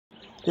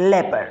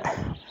Leopard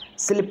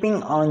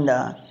sleeping on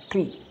the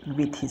tree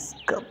with his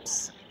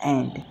cubs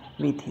and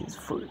with his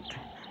food,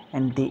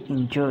 and they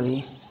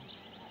enjoy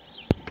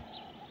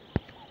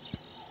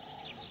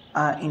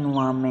a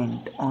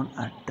environment on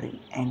a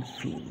tree and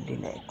feel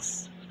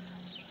relaxed.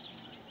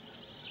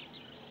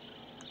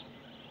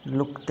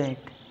 Look at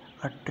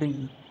a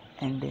tree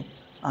and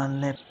a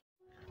leopard.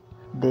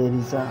 There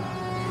is a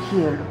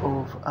herd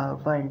of a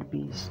wild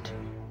beast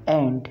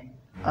and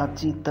a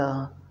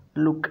cheetah.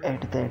 Look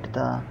at that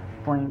the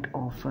point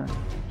of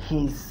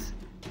his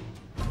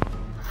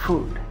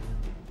food,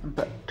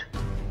 but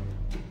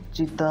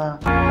cheetah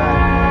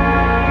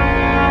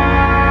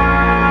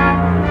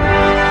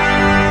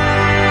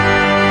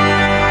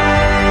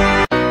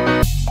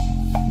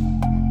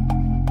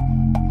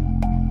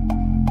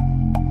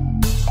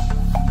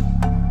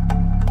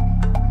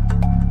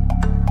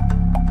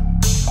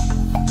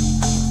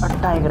a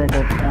tiger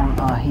attacked on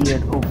a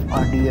herd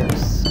of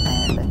deers,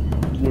 and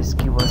deers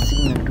give a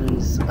signal to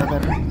his other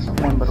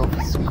member of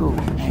his group,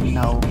 and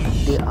now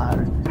they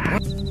are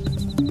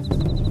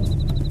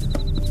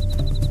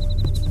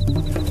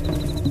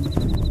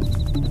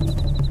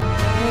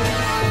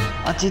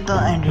a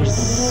cheetah and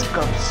its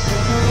cubs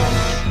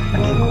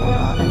attack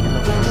on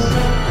antelopes.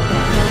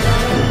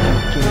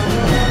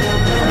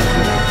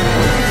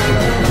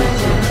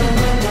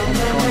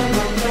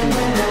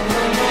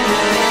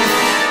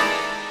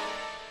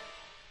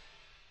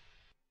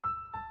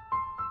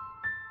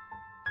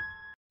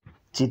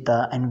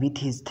 Cheetah and with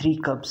his three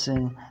cubs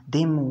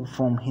they move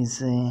from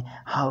his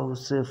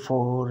house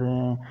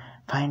for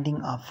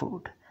finding a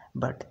food,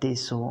 but they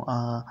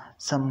saw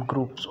some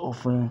groups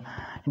of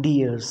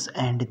deers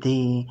and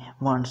they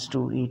wants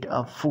to eat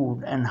a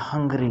food and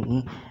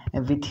hungry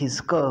with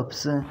his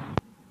cubs.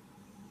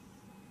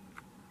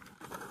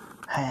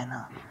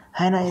 Hyena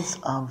is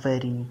a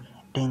very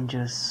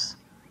dangerous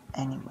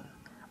animal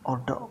or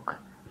dog.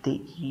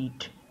 They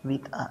eat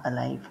with a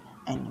alive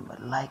animal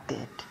like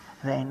that.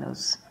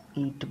 Rhinos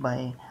eat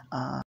by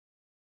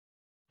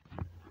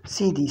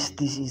see this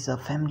is a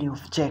family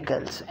of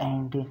jackals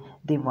and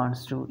they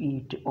wants to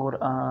eat or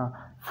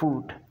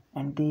food,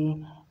 and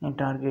they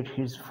target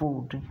his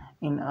food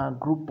in a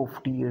group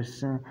of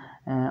deers.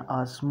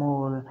 A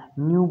small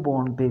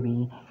newborn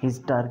baby is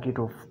target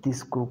of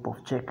this group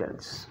of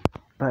jackals,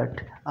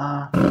 but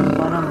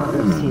impala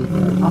mother said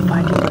a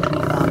fighting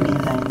between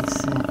male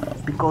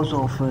lions because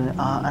of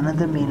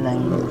another male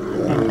lion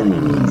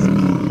entering his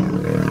area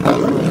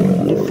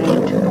of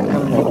different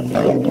community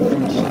and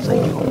different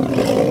society of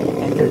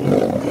male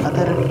entering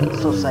other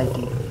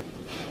society.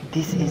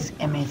 This is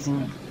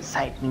amazing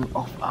sighting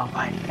of our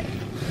wildlife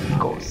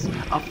because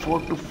a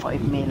 4 to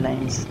 5 male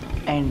lions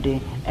and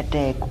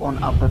attack on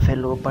a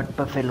buffalo, but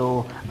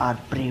buffalo are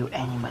brave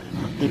animal.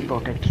 They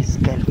protect his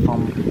scalp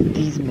from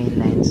these male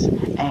lions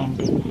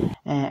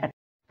and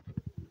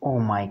oh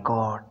my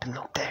god,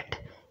 look that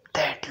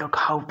look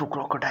how to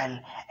crocodile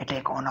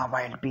attack on a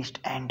wild beast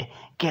and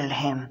kill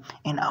him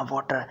in a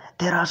water.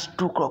 There are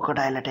two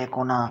crocodile attack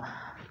on a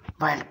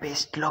wild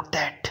beast. Look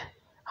that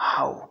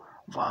how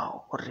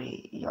wow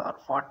yaar,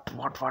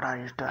 what are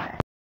you doing?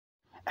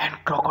 And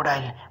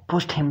crocodile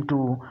pushed him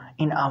to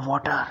in a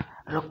water.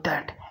 Look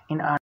that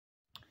in a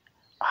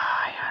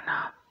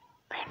hyena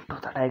went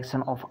to the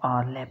direction of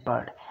a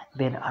leopard,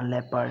 where a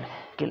leopard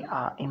kill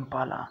a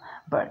impala,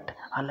 but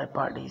a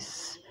leopard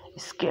is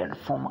scared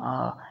from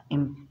a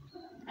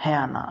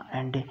hyena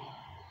and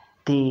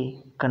they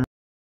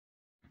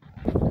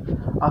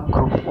a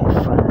group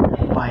of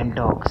wild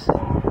dogs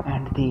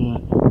and they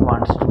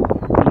wants to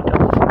eat a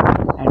food,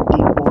 and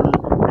they all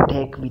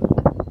attack with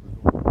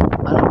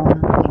alone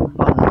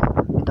impala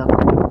with a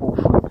group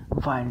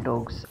of wild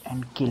dogs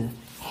and kill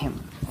him.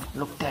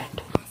 Look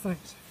that.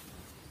 Thanks.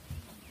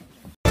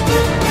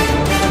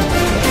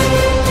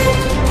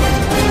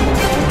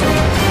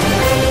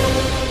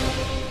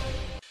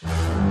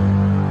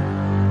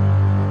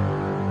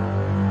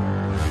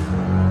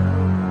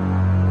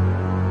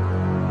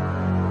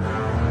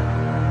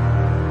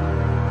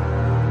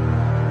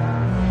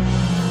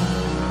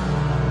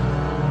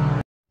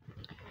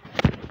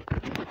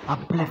 A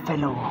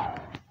buffalo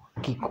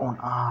kick on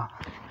a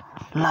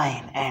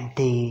lion and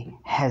they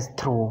has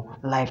throw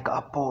like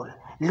a pole.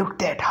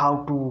 Look at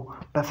how to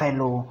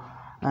buffalo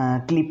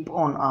clip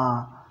on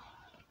a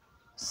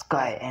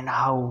sky and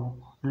how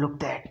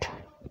look at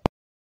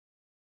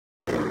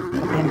 10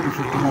 to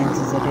 50 lions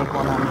is attack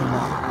on a male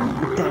lion.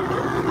 Look at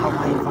how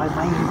why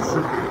is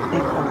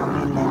attack on a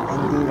male lion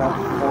and there are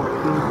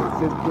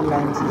 14 to 50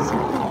 lions is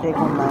attack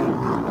on lion.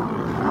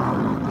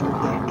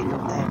 Look at